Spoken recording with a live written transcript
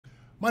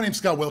My name's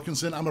Scott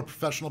Wilkinson. I'm a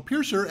professional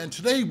piercer, and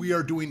today we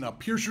are doing a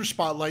Piercer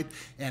Spotlight,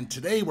 and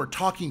today we're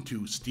talking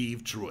to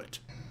Steve Truitt.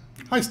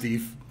 Hi,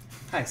 Steve.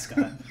 Hi,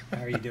 Scott.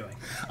 How are you doing?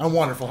 I'm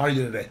wonderful. How are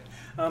you today?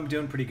 I'm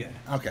doing pretty good.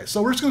 Okay,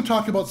 so we're just going to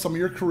talk about some of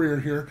your career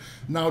here.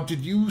 Now, did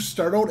you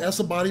start out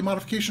as a body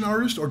modification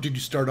artist, or did you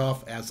start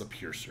off as a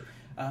piercer?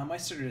 I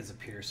started as a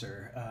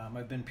piercer.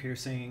 I've been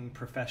piercing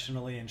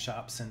professionally in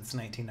shops since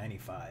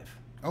 1995.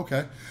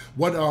 Okay.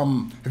 What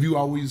have you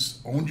always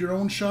owned your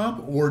own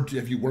shop, or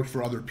have you worked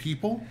for other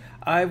people?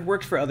 I've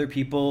worked for other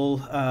people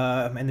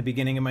in the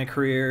beginning of my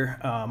career.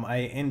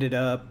 I ended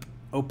up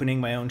opening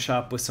my own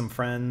shop with some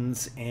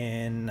friends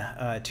in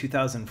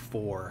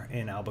 2004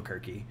 in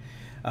Albuquerque.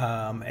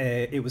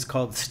 It was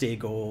called Stay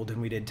Gold,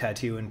 and we did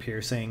tattoo and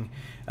piercing.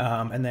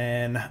 And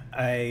then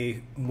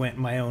I went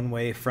my own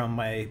way from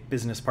my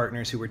business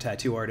partners who were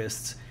tattoo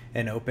artists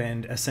and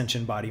opened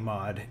Ascension Body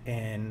Mod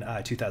in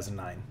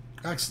 2009.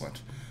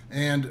 Excellent.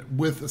 And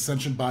with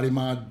Ascension Body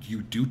Mod, do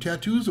you do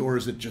tattoos, or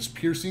is it just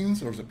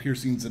piercings, or is it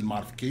piercings and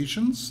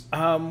modifications?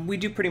 We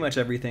do pretty much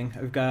everything.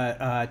 I've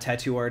got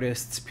tattoo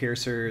artists,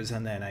 piercers,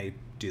 and then I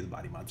do the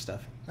body mod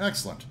stuff.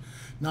 Excellent.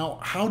 Now,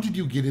 how did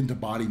you get into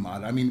body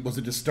mod? I mean, was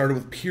it just started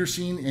with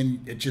piercing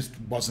and it just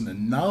wasn't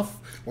enough,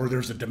 or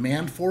there's a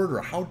demand for it, or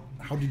how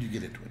did you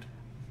get into it?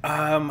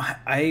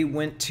 I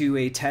went to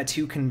a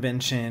tattoo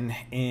convention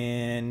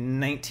in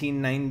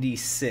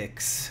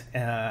 1996,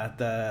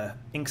 the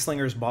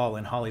Inkslingers Ball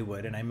in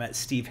Hollywood, and I met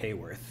Steve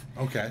Hayworth.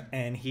 Okay.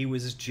 And he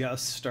was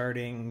just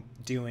starting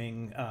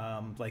doing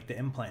like the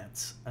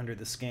implants under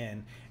the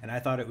skin, and I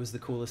thought it was the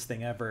coolest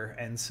thing ever.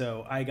 And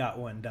so I got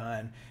one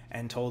done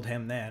and told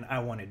him then, I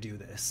want to do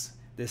this.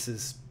 This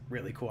is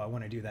really cool. I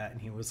want to do that. And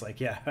he was like,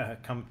 yeah,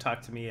 come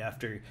talk to me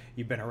after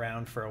you've been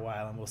around for a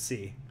while and we'll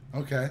see.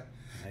 Okay.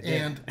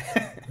 And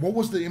what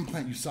was the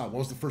implant you saw? What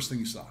was the first thing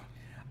you saw?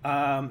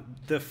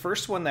 The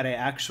first one that I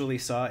actually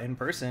saw in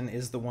person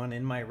is the one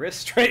in my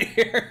wrist right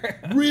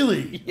here.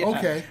 Really? Yeah.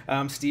 Okay.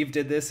 Steve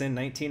did this in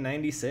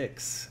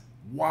 1996.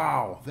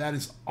 Wow, that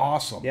is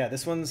awesome. Yeah,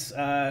 this one's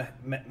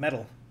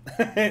metal.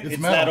 It's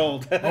metal.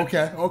 That old.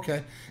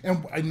 Okay.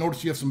 And I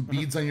noticed you have some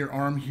beads on your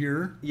arm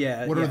here.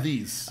 Yeah. What are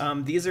these?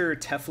 These are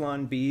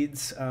Teflon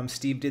beads.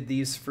 Steve did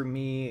these for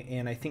me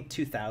in, I think,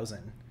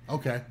 2000.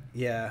 Okay.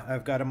 Yeah,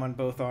 I've got them on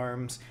both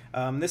arms.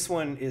 This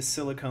one is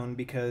silicone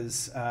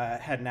because I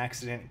had an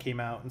accident, it came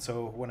out, and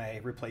so when I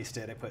replaced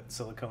it, I put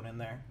silicone in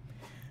there.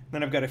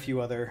 Then I've got a few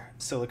other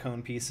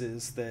silicone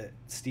pieces that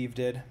Steve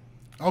did.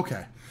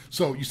 Okay.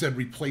 So you said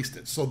replaced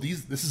it. So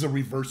this is a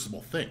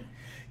reversible thing.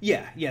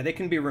 Yeah, they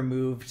can be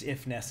removed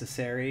if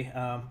necessary.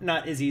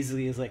 Not as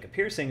easily as like a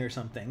piercing or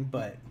something,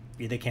 but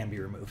they can be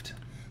removed.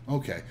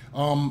 Okay.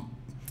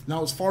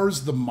 Now, as far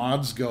as the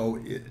mods go,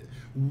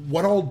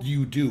 what all do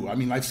you do? I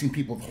mean, I've seen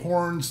people with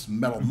horns,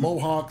 metal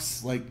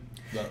mohawks, like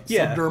the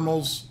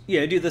subdermals.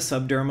 Yeah, I do the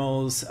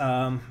subdermals.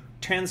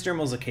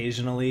 Transdermals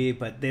occasionally,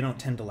 but they don't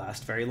tend to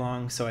last very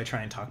long, so I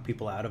try and talk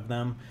people out of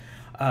them.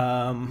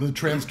 The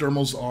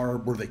transdermals are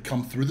where they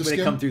come through the skin?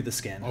 They come through the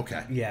skin.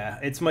 Okay. Yeah,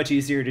 it's much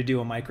easier to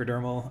do a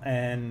microdermal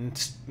and,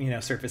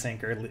 surface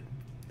anchor,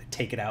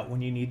 take it out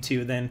when you need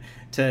to, than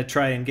to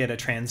try and get a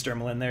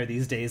transdermal in there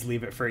these days,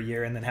 leave it for a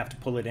year, and then have to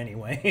pull it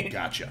anyway.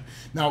 Gotcha.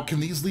 Now,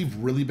 can these leave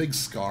really big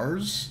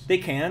scars? They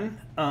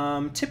can.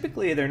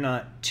 Typically, they're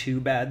not too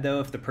bad, though,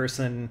 if the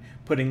person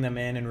putting them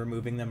in and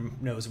removing them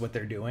knows what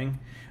they're doing.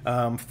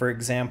 For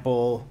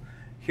example,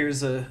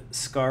 here's a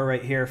scar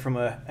right here from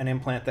an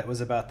implant that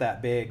was about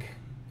that big.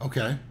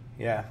 Okay.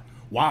 Yeah.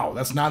 Wow,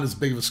 that's not as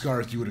big of a scar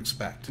as you would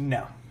expect.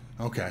 No.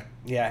 Okay.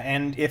 Yeah,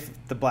 and if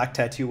the black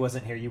tattoo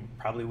wasn't here, you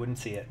probably wouldn't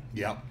see it.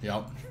 Yep.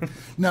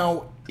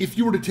 Now, if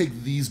you were to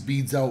take these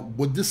beads out,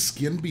 would this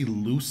skin be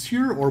loose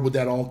here, or would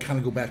that all kind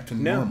of go back to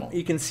normal? No,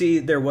 you can see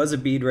there was a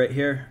bead right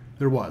here.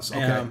 There was,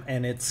 okay.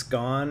 And it's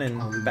gone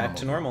and back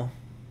to normal.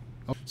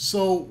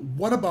 So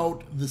what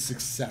about the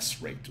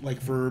success rate?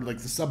 Like for the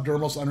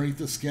subdermals underneath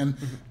the skin,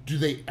 do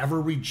they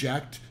ever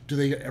reject? Do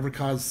they ever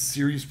cause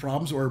serious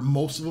problems, or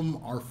most of them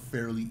are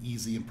fairly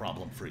easy and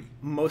problem-free?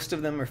 Most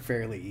of them are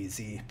fairly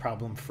easy,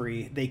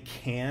 problem-free. They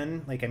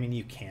can,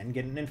 you can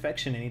get an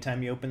infection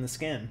anytime you open the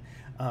skin.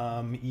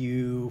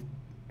 You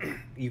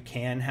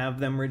can have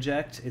them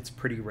reject. It's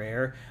pretty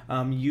rare.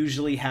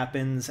 Usually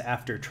happens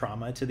after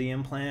trauma to the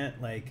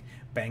implant, like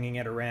banging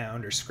it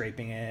around or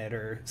scraping it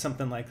or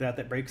something like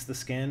that breaks the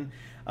skin.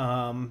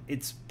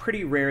 It's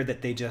pretty rare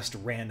that they just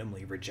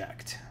randomly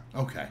reject.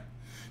 Okay.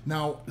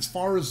 Now, as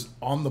far as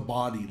on the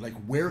body,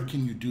 where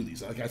can you do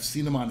these? I've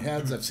seen them on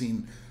heads.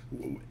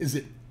 Is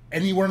it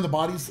anywhere in the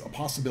body's a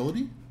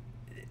possibility?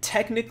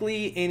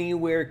 Technically,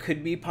 anywhere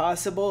could be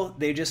possible.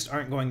 They just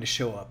aren't going to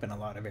show up in a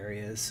lot of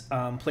areas.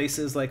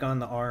 Places like on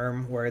the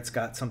arm where it's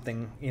got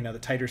something, the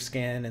tighter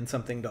skin and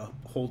something to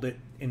hold it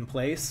in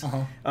place,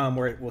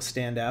 where it will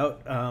stand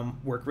out,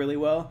 work really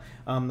well.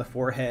 The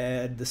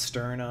forehead, the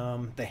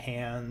sternum, the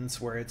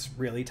hands, where it's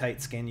really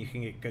tight skin, you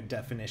can get good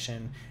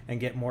definition and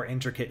get more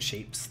intricate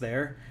shapes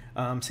there.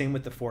 Same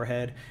with the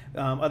forehead.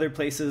 Other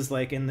places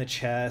like in the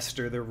chest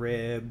or the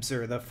ribs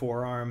or the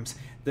forearms,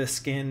 the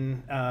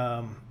skin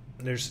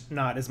there's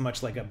not as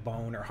much like a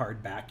bone or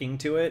hard backing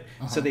to it,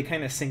 so they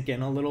kind of sink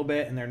in a little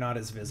bit and they're not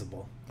as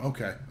visible.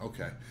 Okay.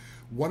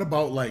 What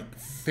about like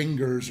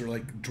fingers or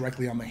like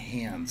directly on the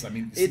hands? I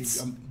mean,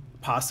 it's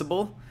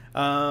possible.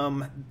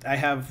 I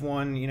have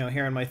one,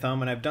 here on my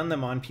thumb, and I've done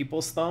them on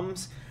people's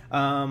thumbs.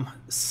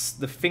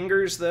 The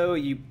fingers, though,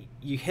 you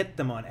hit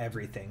them on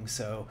everything,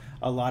 so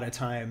a lot of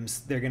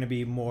times they're going to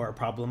be more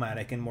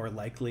problematic and more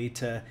likely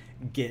to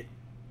get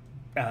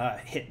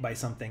hit by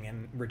something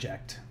and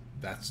reject.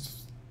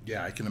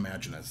 Yeah, I can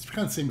imagine that. It's kind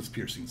of the same as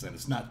piercings then.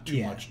 It's not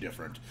too much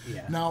different.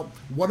 Yeah. Now,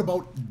 what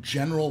about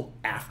general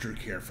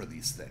aftercare for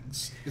these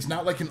things? It's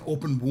not like an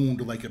open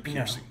wound like a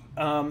piercing.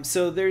 No.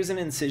 So there's an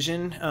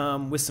incision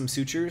with some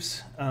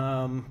sutures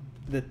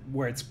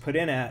where it's put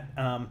in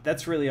at.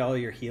 That's really all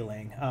you're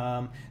healing.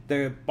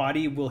 The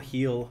body will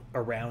heal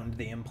around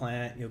the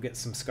implant. You'll get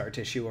some scar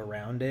tissue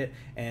around it,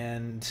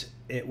 and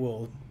it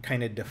will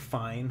kind of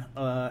define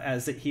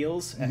as it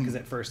heals, because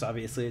at first,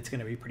 obviously, it's going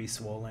to be pretty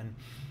swollen.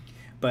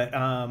 But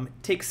it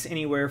takes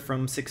anywhere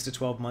from 6 to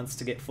 12 months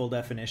to get full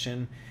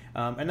definition.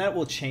 And that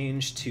will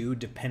change too,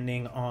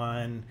 depending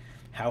on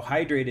how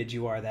hydrated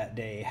you are that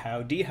day,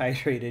 how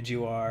dehydrated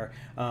you are,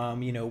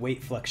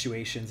 weight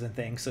fluctuations and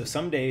things. So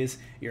some days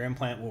your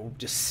implant will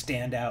just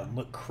stand out and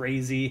look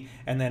crazy,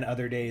 and then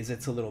other days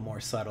it's a little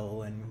more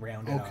subtle and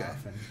rounded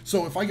off.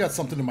 So if I got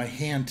something in my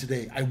hand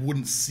today, I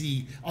wouldn't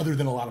see other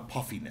than a lot of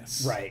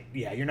puffiness. Right.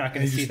 Yeah, you're not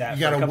going to see that.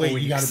 You got to wait.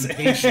 Weeks. You got to be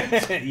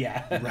patient.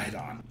 Yeah. Right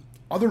on.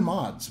 Other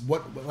mods,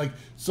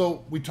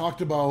 so we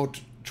talked about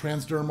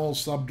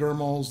transdermals,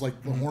 subdermals,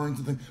 like the horns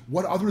and things.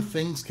 What other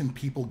things can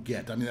people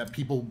get? I mean, that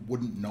people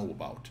wouldn't know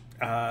about.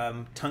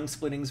 Tongue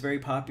splitting is very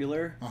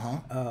popular.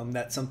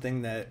 That's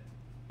something that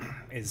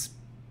is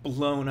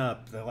blown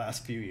up the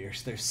last few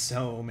years. There's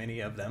so many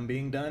of them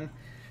being done.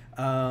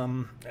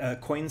 A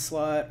coin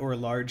slot or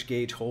large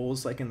gauge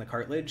holes like in the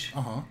cartilage.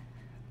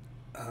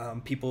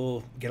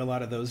 People get a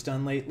lot of those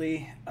done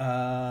lately.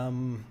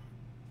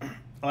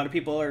 A lot of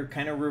people are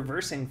kind of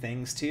reversing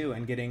things too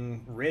and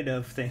getting rid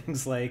of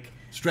things like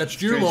stretched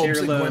earlobes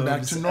and going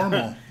back to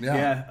normal.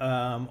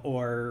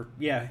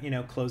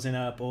 Closing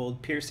up old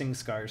piercing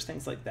scars,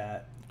 things like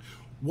that.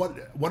 What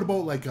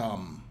about like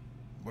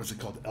what is it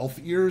called, elf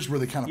ears, where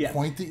they kind of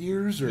point the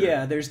ears? Or?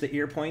 Yeah, there's the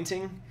ear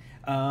pointing.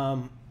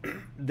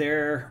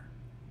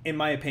 In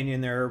my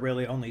opinion, there are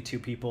really only 2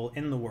 people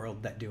in the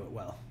world that do it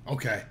well.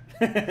 Okay.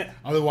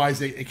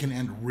 Otherwise, it can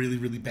end really,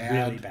 really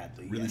bad. Really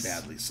badly. Really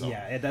badly. So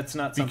yeah, that's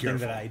not something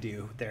that I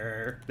do.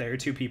 There are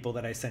 2 people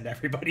that I send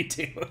everybody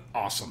to.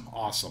 Awesome.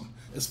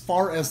 As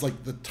far as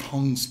like the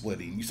tongue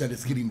splitting, you said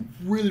it's getting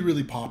really,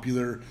 really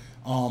popular.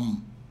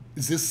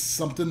 Is this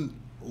something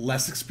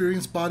less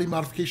experienced body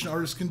modification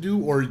artists can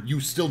do, or you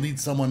still need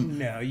someone?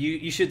 No,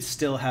 you should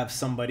still have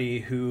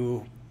somebody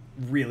who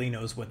really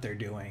knows what they're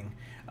doing.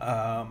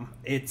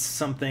 It's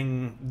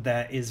something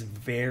that is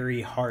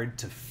very hard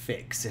to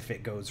fix if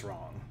it goes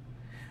wrong.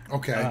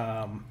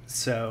 Okay.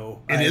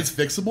 So it is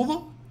fixable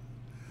though?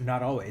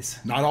 Not always.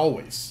 Not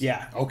always.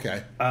 Yeah.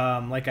 Okay.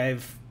 Like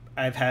I've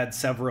had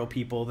several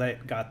people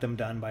that got them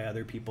done by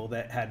other people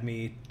that had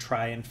me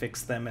try and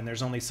fix them, and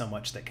there's only so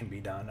much that can be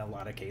done in a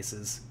lot of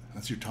cases.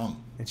 That's your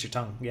tongue. It's your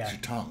tongue, yeah. It's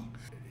your tongue.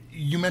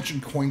 You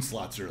mentioned coin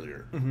slots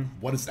earlier.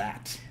 What is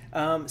that?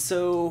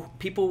 So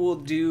people will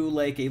do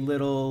like a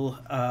little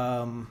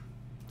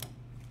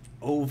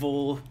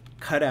oval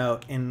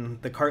cutout in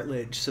the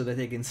cartilage so that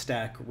they can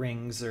stack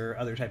rings or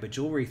other type of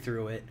jewelry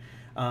through it.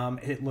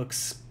 It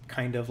looks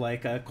kind of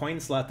like a coin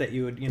slot that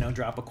you would,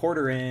 drop a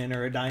quarter in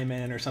or a dime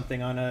in or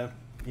something on a,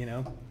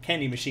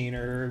 candy machine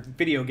or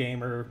video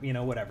game or,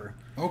 whatever.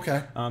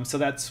 Okay. So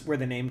that's where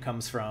the name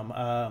comes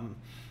from.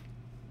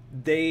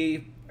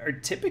 They are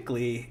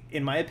typically,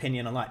 in my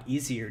opinion, a lot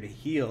easier to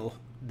heal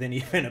than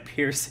even a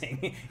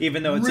piercing.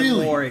 Even though it's a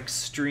more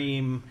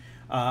extreme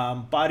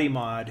body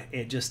mod,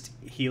 it just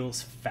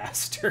heals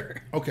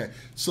faster. Okay,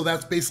 so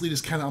that's basically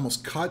just kind of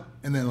almost cut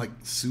and then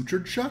like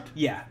sutured shut?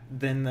 Yeah,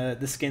 then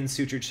the skin's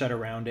sutured shut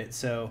around it,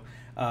 so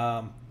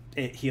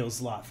it heals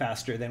a lot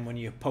faster than when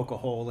you poke a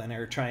hole in it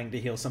or trying to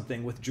heal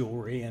something with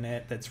jewelry in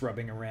it that's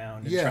rubbing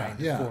around and trying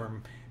to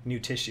form new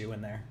tissue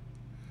in there.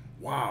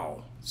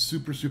 Wow,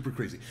 super, super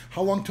crazy.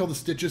 How long till the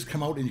stitches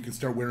come out and you can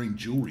start wearing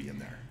jewelry in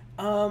there?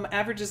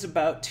 Average is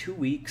about 2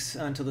 weeks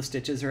until the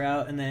stitches are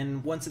out, and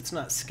then once it's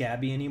not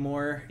scabby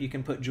anymore, you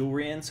can put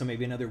jewelry in, so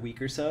maybe another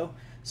week or so.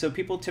 So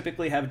people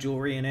typically have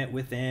jewelry in it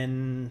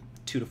within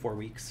 2 to 4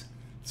 weeks.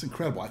 It's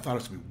incredible. I thought it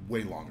was going to be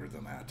way longer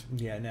than that.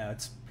 Yeah, no,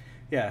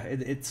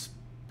 it's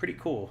pretty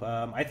cool.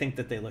 I think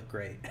that they look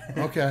great.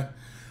 Okay.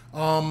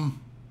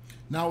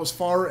 Now, as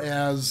far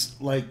as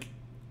like,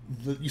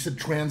 you said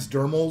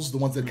transdermals, the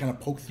ones that kind of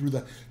poke through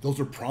those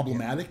are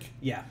problematic?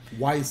 Yeah.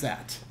 Why is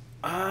that?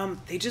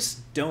 They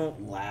just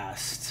don't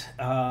last.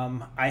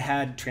 I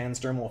had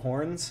transdermal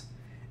horns,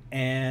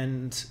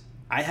 and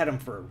I had them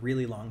for a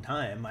really long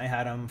time. I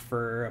had them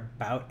for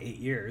about 8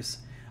 years.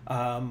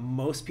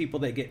 Most people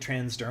that get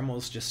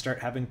transdermals just start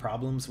having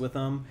problems with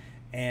them,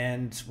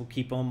 and will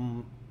keep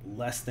them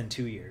less than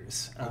 2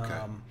 years. Okay.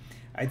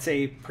 I'd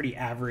say pretty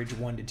average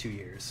 1 to 2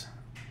 years.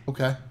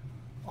 Okay.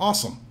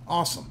 Awesome.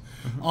 Awesome.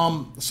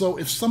 So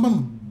if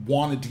someone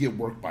wanted to get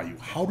work by you,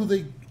 how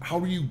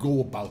do you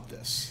go about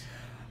this?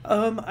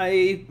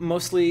 I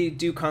mostly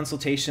do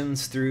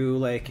consultations through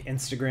like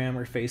Instagram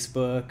or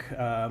Facebook,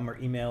 or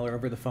email or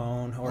over the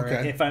phone, or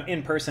if I'm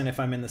in person, if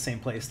I'm in the same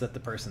place that the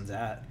person's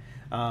at.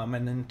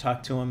 And then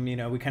talk to them,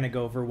 we kind of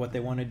go over what they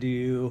want to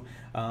do,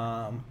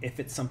 if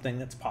it's something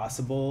that's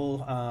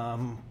possible,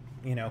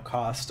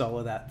 cost, all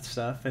of that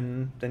stuff,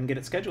 and then get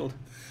it scheduled.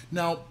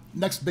 Now,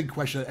 next big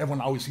question that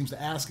everyone always seems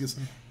to ask is,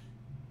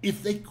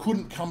 if they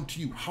couldn't come to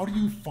you, how do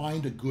you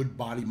find a good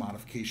body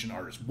modification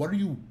artist? What are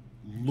you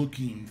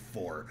looking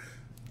for?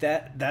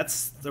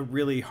 That's the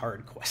really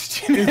hard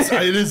question. It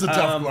is a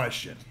tough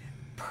question.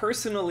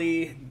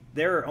 Personally,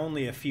 there are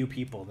only a few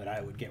people that I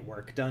would get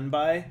work done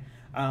by.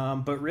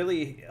 But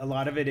really, a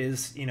lot of it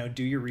is,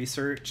 do your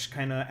research,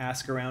 kind of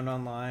ask around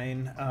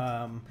online,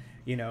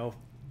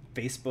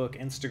 Facebook,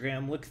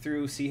 Instagram, look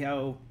through, see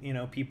how,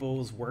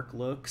 people's work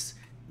looks,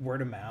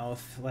 word of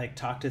mouth, like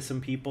talk to some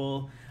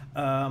people.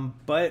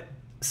 But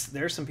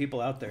there's some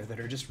people out there that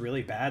are just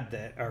really bad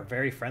that are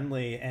very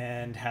friendly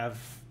and have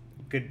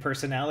good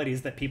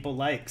personalities that people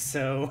like.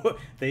 So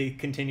they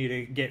continue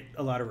to get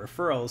a lot of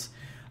referrals.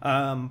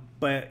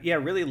 But yeah,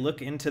 really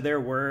look into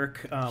their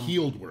work.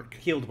 Healed work.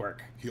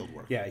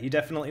 Yeah, you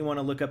definitely want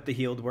to look up the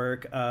healed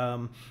work.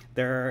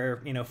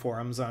 There are,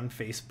 forums on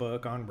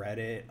Facebook, on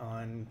Reddit,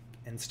 on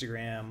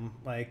Instagram.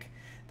 Like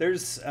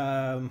there's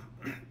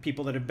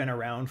people that have been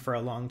around for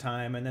a long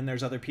time, and then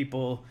there's other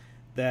people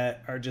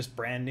that are just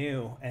brand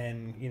new,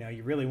 and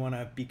you really want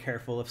to be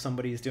careful if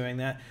somebody's doing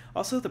that.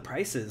 Also the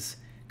prices,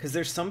 because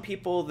there's some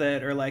people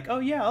that are like, oh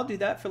yeah, I'll do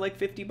that for like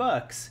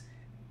 $50,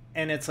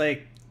 and it's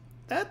like,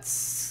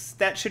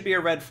 that should be a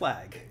red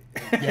flag.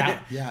 Yeah,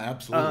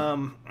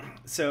 absolutely.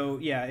 So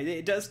yeah,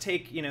 it does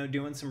take,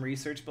 doing some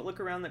research, but look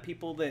around at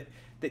people that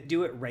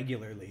do it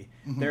regularly.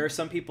 There are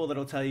some people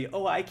that'll tell you,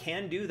 oh, I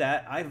can do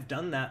that, I've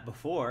done that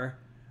before,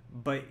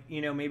 but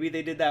maybe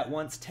they did that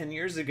once 10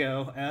 years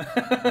ago.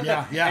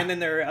 Yeah. And then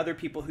there are other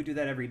people who do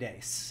that every day.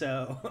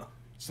 So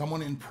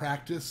someone in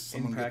practice,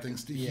 someone with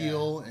things to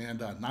heal,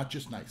 and not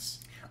just nice.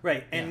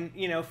 Right. And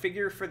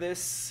figure for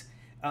this,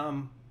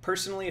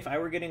 personally, if I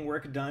were getting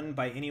work done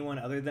by anyone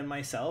other than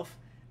myself,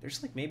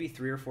 there's like maybe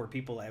 3 or 4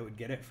 people I would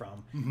get it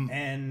from.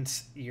 And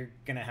you're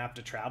going to have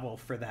to travel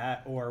for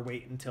that or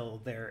wait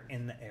until they're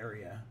in the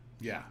area.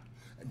 Yeah.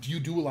 Do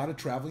you do a lot of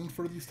traveling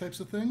for these types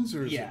of things?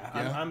 Or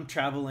I'm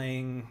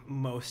traveling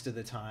most of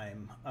the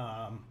time.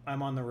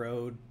 I'm on the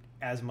road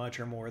as much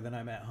or more than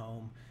I'm at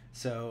home.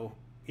 So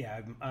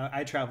yeah,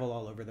 I travel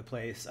all over the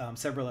place.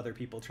 Several other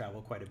people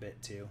travel quite a bit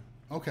too.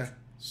 Okay.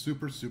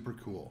 Super, super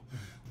cool.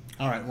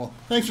 All right. Well,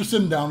 thanks for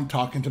sitting down and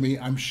talking to me.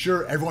 I'm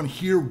sure everyone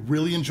here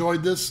really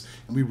enjoyed this,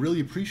 and we really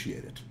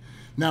appreciate it.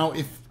 Now,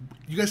 if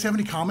you guys have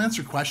any comments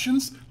or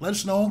questions, let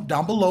us know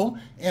down below.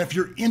 And if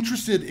you're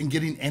interested in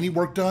getting any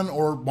work done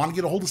or want to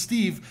get a hold of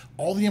Steve,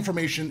 all the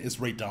information is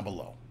right down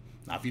below.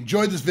 Now, if you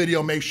enjoyed this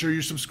video, make sure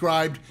you're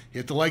subscribed,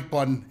 hit the like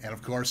button, and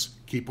of course,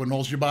 keep what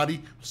knows your body.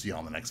 We'll see you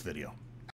on the next video.